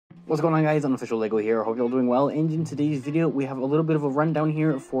What's going on, guys? Unofficial Lego here. Hope you're all doing well. And in today's video, we have a little bit of a rundown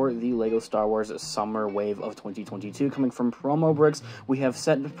here for the Lego Star Wars Summer Wave of 2022 coming from Promo Bricks. We have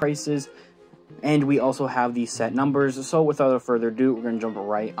set prices, and we also have the set numbers. So without further ado, we're going to jump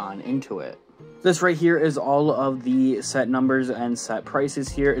right on into it. This right here is all of the set numbers and set prices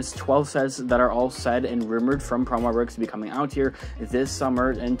here. It's 12 sets that are all said and rumored from Promo Bricks to be coming out here this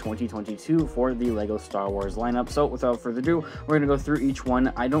summer in 2022 for the Lego Star Wars lineup. So without further ado, we're going to go through each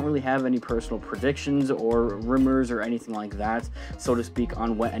one. I don't really have any personal predictions or rumors or anything like that, so to speak,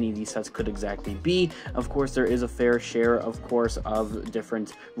 on what any of these sets could exactly be. Of course, there is a fair share, of course, of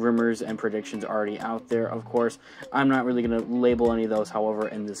different rumors and predictions already out there. Of course, I'm not really going to label any of those, however,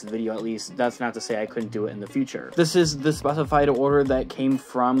 in this video at least. That's not to say I couldn't do it in the future. This is the specified order that came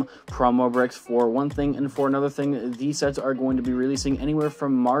from Promo Bricks for one thing, and for another thing, these sets are going to be releasing anywhere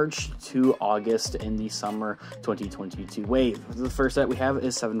from March to August in the summer 2022 wave. The first set we have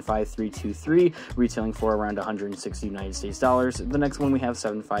is 75323, retailing for around 160 United States dollars. The next one we have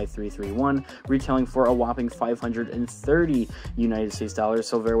 75331, retailing for a whopping 530 United States dollars,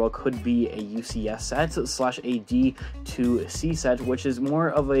 so very well could be a UCS set slash a D2C set, which is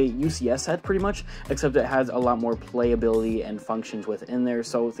more of a UCS set pretty much, except it has a lot more playability and functions within there.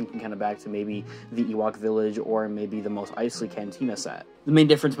 So thinking kind of back to maybe the Ewok Village or maybe the Mos Eisley Cantina set. The main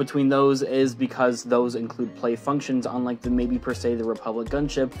difference between those is because those include play functions, unlike the maybe per se the Republic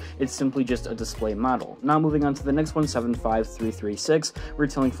gunship, it's simply just a display model. Now moving on to the next one, 75336,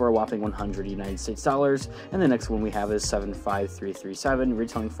 retailing for a whopping 100 United States dollars, and the next one we have is 75337,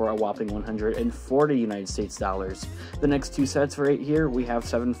 retailing for a whopping 140 United States dollars. The next two sets right here, we have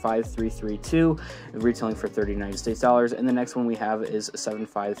 75332, retailing for 30 United States dollars, and the next one we have is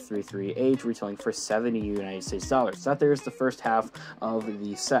 75338, retailing for 70 United States dollars. That there's the first half of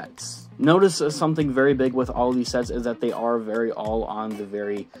the sets. Notice something very big with all these sets is that they are very all on the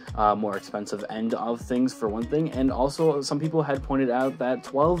very more expensive end of things, for one thing, and also some people had pointed out that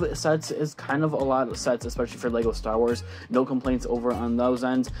 12 sets is kind of a lot of sets, especially for Lego Star Wars. No complaints over on those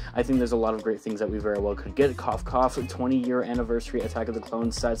ends. I think there's a lot of great things that we very well could get. Cough cough, 20-year anniversary Attack of the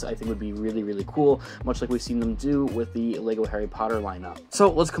Clones sets I think would be really, really cool, much like we've seen them do with the Lego Harry Potter lineup. So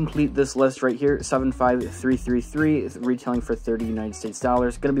let's complete this list right here. 75333, retailing for 30 United States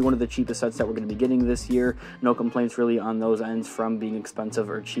dollars. Going to be one of the cheapest sets that we're going to be getting this year. No complaints really on those ends from being expensive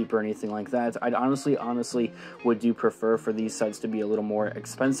or cheap or anything like that. I'd honestly would prefer for these sets to be a little more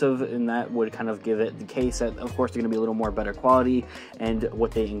expensive, and that would kind of give it the case that of course they're going to be a little more better quality and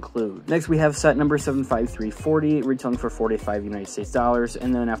what they include. Next we have set number 75340, retailing for 45 United States dollars,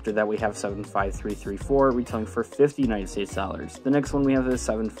 and then after that we have 75334, retailing for 50 United States dollars. The next one we have is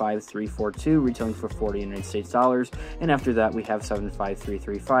 75342, retailing for 40 United States dollars, and after that we have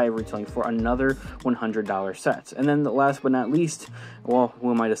 75335, retailing for another $100 sets. And then the last but not least, well,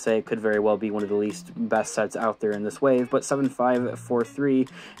 who am I to say, it could very well be one of the least best sets out there in this wave, but 7543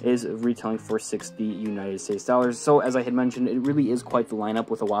 is retailing for 60 United States dollars. So as I had mentioned, it really is quite the lineup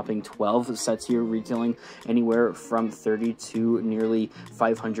with a whopping 12 sets here, retailing anywhere from 30 to nearly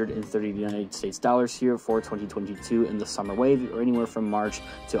 530 United States dollars here for 2022 in the summer wave, or anywhere from March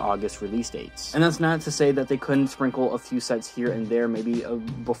to August release dates. And that's not to say that they couldn't sprinkle a few sets here and there, maybe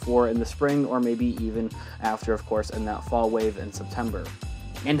before in the spring, or maybe even after, of course, in that fall wave in September.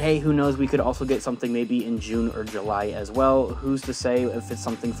 And hey, who knows, we could also get something maybe in June or July as well. Who's to say if it's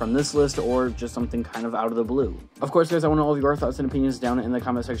something from this list or just something kind of out of the blue. Of course, guys, I want all of your thoughts and opinions down in the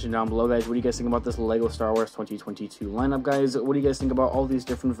comment section down below, guys. What do you guys think about this Lego Star Wars 2022 lineup, guys? What do you guys think about all these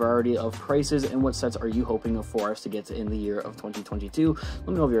different variety of prices, and what sets are you hoping for us to get in the year of 2022? Let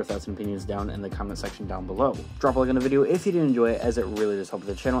me know your thoughts and opinions down in the comment section down below. Drop a like on the video if you did enjoy it, as it really does help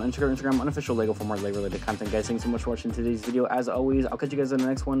the channel. And check out Instagram, Unofficial Lego, for more Lego related content, guys. Thanks so much for watching today's video. As always, I'll catch you guys in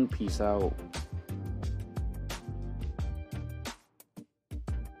the next one. Peace out.